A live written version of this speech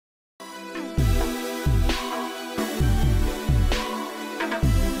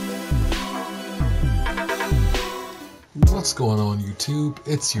What's going on YouTube?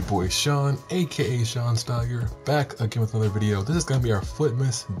 It's your boy Sean, aka Sean Steiger, back again with another video. This is going to be our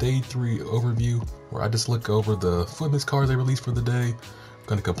FUTMAS Day 3 overview, where I just look over the FUTMAS cards they released for the day. I'm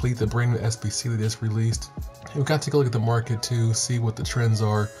going to complete the brand new SBC they just released. And we got to take a look at the market too, see what the trends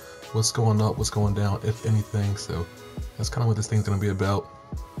are, what's going up, what's going down, if anything. So that's kind of what this thing's going to be about.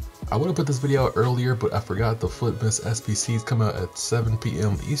 I would have put this video out earlier, but I forgot the FUTMAS SBCs come out at 7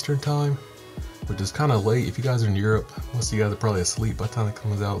 p.m. Eastern time, which is kind of late. If you guys are in Europe, most of you guys are probably asleep by the time it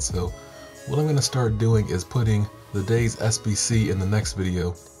comes out. So what I'm going to start doing is putting the day's SBC in the next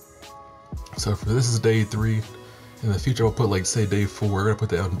video. So for this is day 3. In the future I'll put like say day 4. We're going to put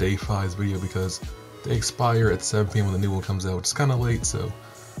that on day 5's video because they expire at 7 p.m. when the new one comes out, which is kind of late. So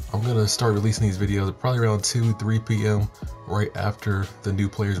I'm going to start releasing these videos probably around 2-3 p.m. right after the new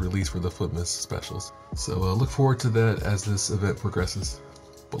players release for the FUTMAS specials. So look forward to that as this event progresses.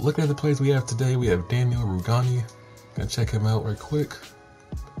 But looking at the players we have today, we have Daniel Rugani. Gonna check him out right quick.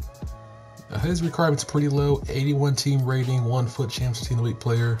 His requirements are pretty low, 81 team rating, 1 FUT Champs Team of the Week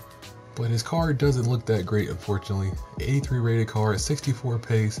player. But his card doesn't look that great, unfortunately. 83 rated card, 64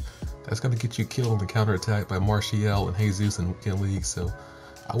 pace. That's gonna get you killed on the counter attack by Martial and Jesus in Weekend League, so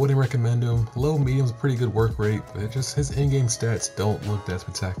I wouldn't recommend him. Low medium is a pretty good work rate, but it just his in-game stats don't look that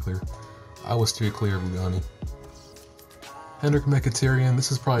spectacular. I would steer clear of Rugani. Marque Matchups,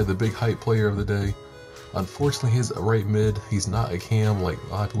 this is probably the big hype player of the day. Unfortunately, his right mid, he's not a cam like a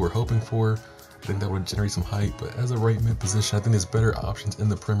lot of people were hoping for. I think that would generate some hype, but as a right mid position, I think there's better options in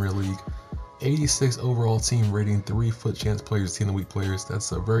the Premier League. 86 overall team rating, 3 FUT Champs players, Team of the Week players.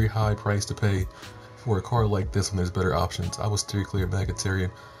 That's a very high price to pay for a card like this when there's better options. I would steer clear of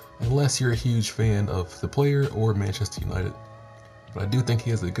Matchups, unless you're a huge fan of the player or Manchester United. But I do think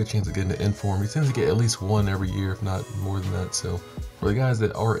he has a good chance of getting an inform. He tends to get at least 1 every year, if not more than that. So for the guys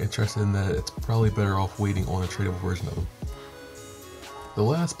that are interested in that, it's probably better off waiting on a tradable version of him. The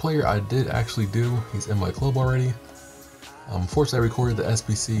last player I did actually do, he's in my club already. Unfortunately, I recorded the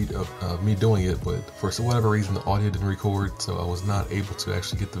SBC of me doing it, but for whatever reason, the audio didn't record, so I was not able to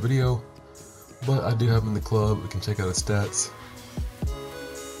actually get the video. But I do have him in the club. We can check out his stats.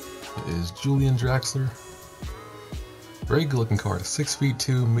 It is Julian Draxler. Very good looking card,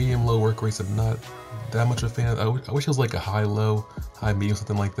 6'2", medium low work rates. I'm not that much of a fan. I wish it was like a high low, high medium,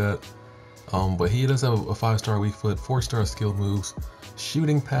 something like that. But he does have a 5-star weak foot, 4-star skill moves.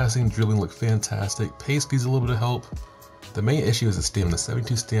 Shooting, passing, dribbling look fantastic. Pace needs a little bit of help. The main issue is the stamina,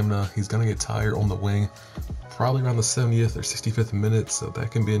 72 stamina. He's gonna get tired on the wing, probably around the 70th or 65th minute, so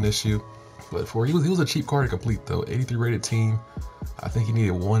that can be an issue. But he was a cheap card to complete though, 83 rated team. I think he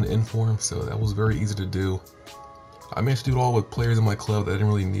needed 1 inform, so that was very easy to do. I managed to do it all with players in my club that I didn't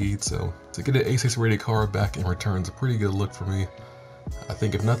really need, so to get an A6 rated card back in return is a pretty good look for me. I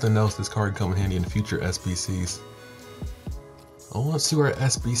think if nothing else, this card can come in handy in future SBCs. On to our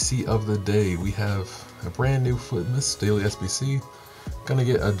SBC of the day. We have a brand new FUTMAS Daily SBC. Gonna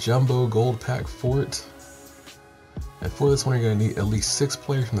get a jumbo gold pack for it. And for this one, you're gonna need at least 6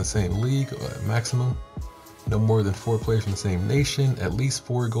 players from the same league maximum. No more than 4 players from the same nation, at least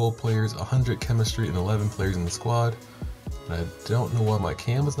 4 gold players, 100 chemistry, and 11 players in the squad. And I don't know why my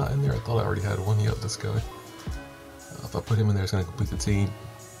cam is not in there. I thought I already had one. Yep, this guy. If I put him in there, it's going to complete the team.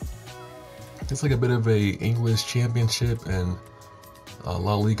 It's like a bit of a English championship and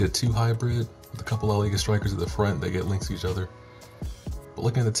La Liga 2 hybrid, with a couple La Liga strikers at the front that get linked to each other. But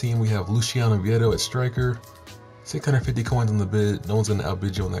looking at the team, we have Luciano Vieto at striker, 650 coins on the bid. No one's going to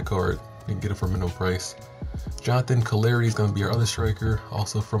outbid you on that card. You can get it for a minimum price. Jonathan Caleri is going to be our other striker,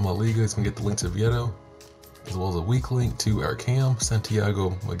 also from La Liga. He's going to get the link to Vieto, as well as a weak link to our cam,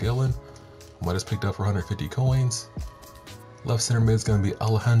 Santiago Magellan, whom I just picked up for 150 coins. Left center mid is going to be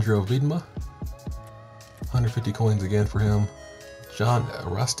Alejandro Vidma, 150 coins again for him. John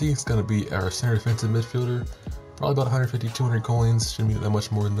Rusty is going to be our center defensive midfielder, probably about 150-200 coins, shouldn't be that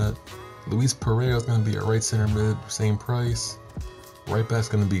much more than that. Luis Pereira is going to be our right center mid, same price. Right back is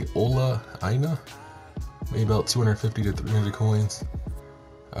going to be Ola Aina, maybe about 250 to 300 coins.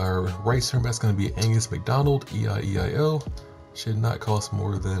 Our right center back is going to be Angus McDonald, EIEIO. Should not cost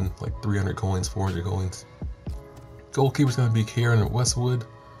more than like 300 coins, 400 coins. Goalkeeper is going to be Kieran Westwood.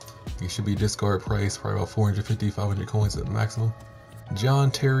 He should be discard price, probably about 450, 500 coins at the maximum.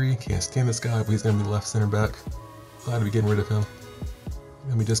 John Terry, can't stand this guy, but he's going to be left center back. Glad to be getting rid of him.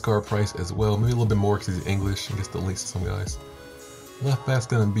 Going to be discard price as well, maybe a little bit more because he's English and gets the links to some guys. Left back's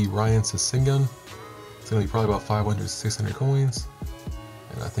going to be Ryan Sessegnon. It's going to be probably about 500 to 600 coins.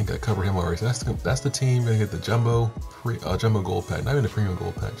 And I think I covered him already. So that's the team. Going to get the jumbo gold pack. Not even the premium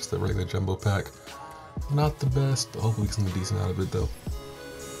gold pack, just the regular jumbo pack. Not the best, but hopefully get something decent out of it though.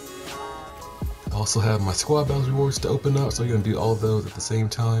 I also have my Squadbuilder rewards to open up, so you're going to do all of those at the same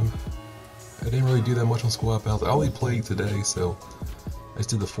time. I didn't really do that much on Squadbuilder. I only played today, so I just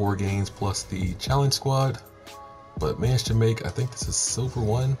did the 4 games plus the challenge squad. But managed to make, I think this is silver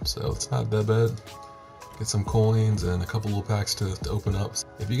 1, so it's not that bad. Get some coins and a couple little packs to open up.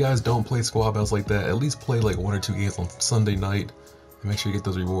 If you guys don't play Squadbuilders like that, at least play like 1 or 2 games on Sunday night and make sure you get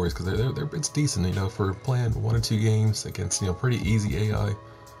those rewards, because it's decent, you know, for playing 1 or 2 games against, you know, pretty easy AI.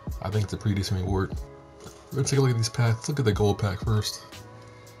 I think it's a pretty decent reward. We're gonna take a look at these packs. Let's look at the gold pack first.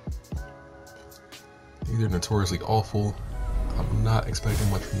 These are notoriously awful. I'm not expecting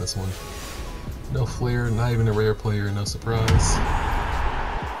much from this one. No flair, not even a rare player, no surprise.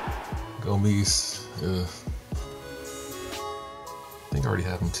 Gomes, I think I already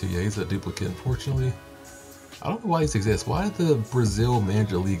have him too. Yeah, he's a duplicate, unfortunately. I don't know why these exist. Why do the Brazil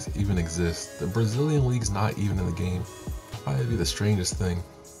manager leagues even exist? The Brazilian league's not even in the game. That might be the strangest thing.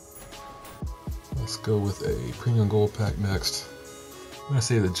 Let's go with a premium gold pack next. I'm gonna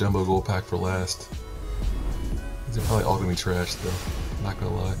save the jumbo gold pack for last. These are probably all gonna be trash though, not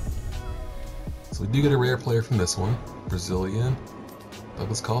gonna lie. So we do get a rare player from this one. Brazilian.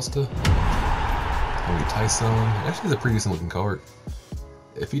 Douglas Costa. Maybe Tyson. Actually, it's a pretty decent looking card.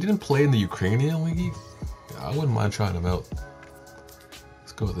 If he didn't play in the Ukrainian league, I wouldn't mind trying him out.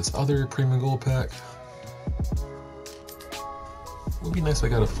 Let's go with this other premium gold pack. It would be nice if I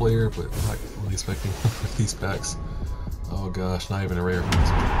got a flare, but I'm not really expecting for these packs. Oh gosh, not even a rare from this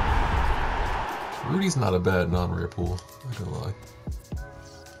one. Rudy's not a bad non-rare pool, not gonna lie.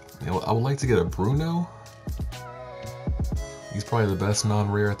 You know, I would like to get a Bruno. He's probably the best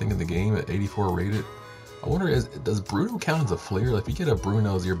non-rare I think in the game at 84 rated. I wonder, does Bruno count as a flare? Like, if you get a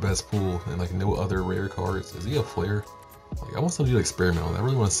Bruno as your best pool and like no other rare cards, is he a flare? Like, I want somebody to experiment on that. I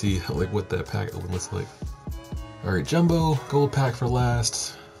really want to see like what that pack open looks like. Alright, jumbo, gold pack for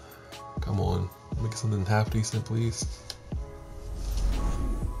last. Come on, make something half decent, please.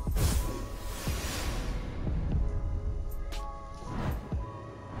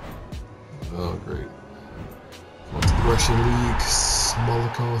 Oh, great. What's the Russian League?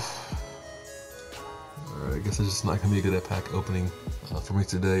 Smolikov. Alright, I guess it's just not going to be a good pack opening for me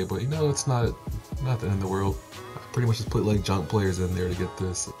today, but you know, it's not the end of the world. I pretty much just put like junk players in there to get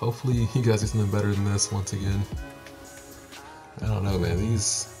this. Hopefully you guys get something better than this once again. I don't know, man,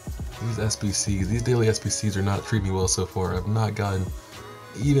 these SBCs, these daily SBCs are not treating me well so far. I've not gotten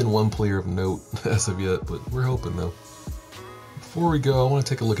even one player of note as of yet, but we're hoping though. Before we go, I want to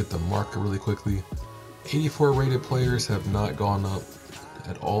take a look at the market really quickly. 84 rated players have not gone up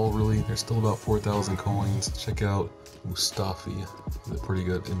at all, really. There's still about 4,000 coins. Check out Mustafi, he's a pretty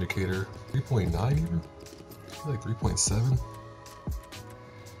good indicator. 3.9 even? Like 3.7?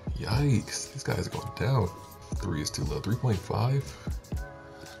 Yikes, these guys are going down. 3 is too low. 3.5?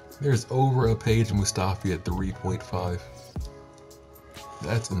 There's over a page of Mustafi at 3.5.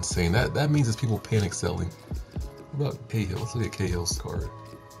 That's insane. That means it's people panic selling. What about Cahill? Let's look at Cahill's card.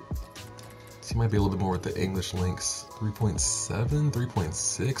 He might be a little bit more with the English links. 3.7,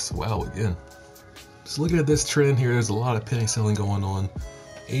 3.6. Wow, again. Just looking at this trend here, there's a lot of panic selling going on.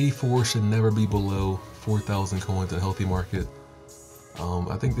 84 should never be below 4,000 coins in a healthy market.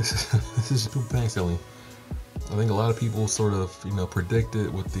 I think this is just panic selling. I think a lot of people sort of, you know,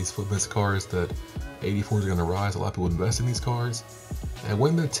 predicted with these FUTMAS cards that 84s are going to rise. A lot of people invest in these cards. And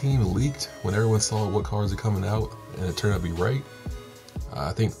when the team leaked, when everyone saw what cards are coming out, and it turned out to be right,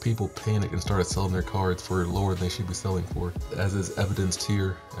 I think people panicked and started selling their cards for lower than they should be selling for, as is evidenced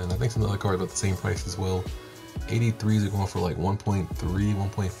here. And I think some other cards are about the same price as well. 83s are going for like 1.3,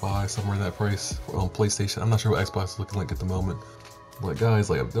 1.5, somewhere in that price on PlayStation. I'm not sure what Xbox is looking like at the moment. But guys,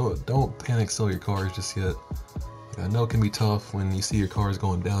 like, don't panic sell your cards just yet. I know it can be tough when you see your cards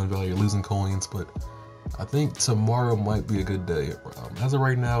going down in value, you're losing coins, but I think tomorrow might be a good day. As of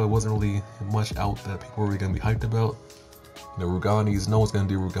right now, it wasn't really much out that people were really going to be hyped about. You know, Rugani's, no one's going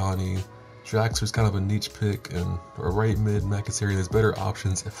to do Rugani. Draxler's kind of a niche pick, and a right mid Makasari, there's better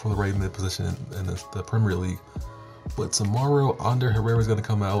options for the right mid position in the Premier League. But tomorrow, Ander Herrera's going to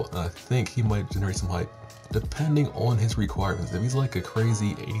come out, and I think he might generate some hype, depending on his requirements. If he's like a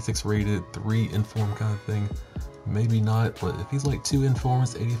crazy 86 rated, 3 inform kind of thing, maybe not. But if he's like 2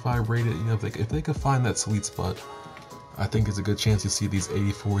 informs, 85 rated, you know, if they could find that sweet spot, I think there's a good chance you see these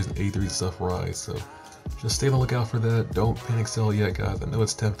 84s and 83s and stuff rise. So just stay on the lookout for that. Don't panic sell yet, guys. I know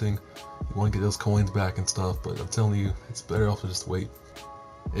it's tempting. You want to get those coins back and stuff, but I'm telling you, it's better off to just wait.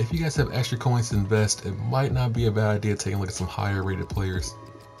 If you guys have extra coins to invest, it might not be a bad idea taking a look at some higher rated players.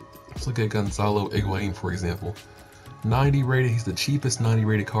 Let's look at Gonzalo Higuain, for example. 90 rated, he's the cheapest 90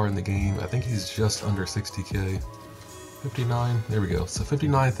 rated card in the game. I think he's just under 60k. 59, there we go. So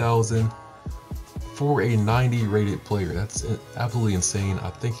 59,000, for a 90 rated player. That's absolutely insane.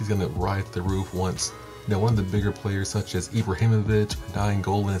 I think he's gonna ride the roof once, you know, one of the bigger players such as Ibrahimovic or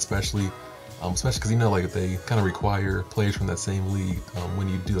Nainggolan especially because, you know, like they kind of require players from that same league when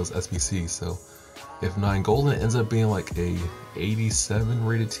you do those SBCs. So if Nainggolan ends up being like a 87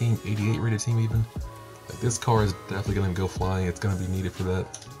 rated team, 88 rated team even, like this car is definitely gonna go flying. It's gonna be needed for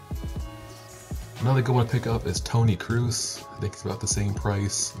that. Another good one to pick up is Toni Kroos. I think it's about the same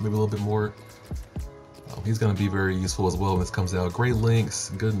price, maybe a little bit more. He's going to be very useful as well when this comes out. Great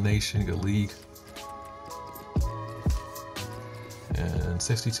links, good nation, good league. And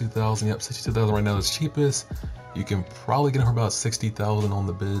 62,000, yep, 62,000 right now is cheapest. You can probably get him for about 60,000 on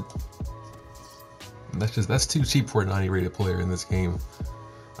the bid. And that's too cheap for a 90 rated player in this game.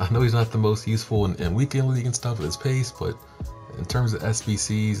 I know he's not the most useful in weekend league and stuff at his pace, but in terms of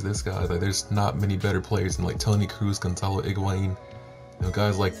SBCs, this guy, like, there's not many better players than like Toni Kroos, Gonzalo Higuain, you know,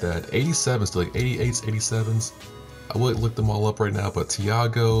 guys like that. 87s to like 88s, 87s. I would look them all up right now, but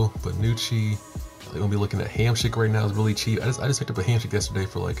Thiago, Bonucci, they're gonna be looking at Hamsik right now is really cheap. I just picked up a Hamsik yesterday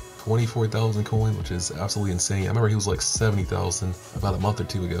for like 24,000 coin, which is absolutely insane. I remember he was like 70,000 about a month or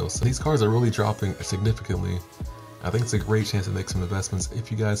two ago. So these cards are really dropping significantly. I think it's a great chance to make some investments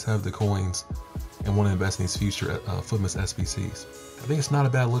if you guys have the coins and want to invest in these future FUTMAS SBCs. I think it's not a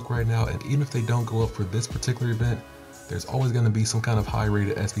bad look right now, and even if they don't go up for this particular event, there's always going to be some kind of high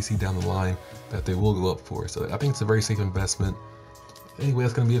rated SBC down the line that they will go up for. So I think it's a very safe investment. Anyway,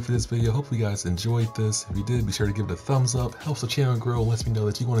 that's going to be it for this video. Hopefully you guys enjoyed this. If you did, be sure to give it a thumbs up. Helps the channel grow and lets me know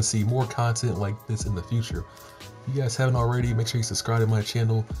that you want to see more content like this in the future. If you guys haven't already, make sure you subscribe to my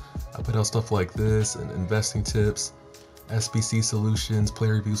channel. I put out stuff like this and investing tips, SBC solutions,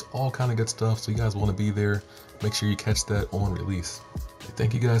 player reviews, all kind of good stuff. So you guys want to be there, make sure you catch that on release.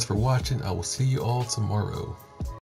 Thank you guys for watching. I will see you all tomorrow.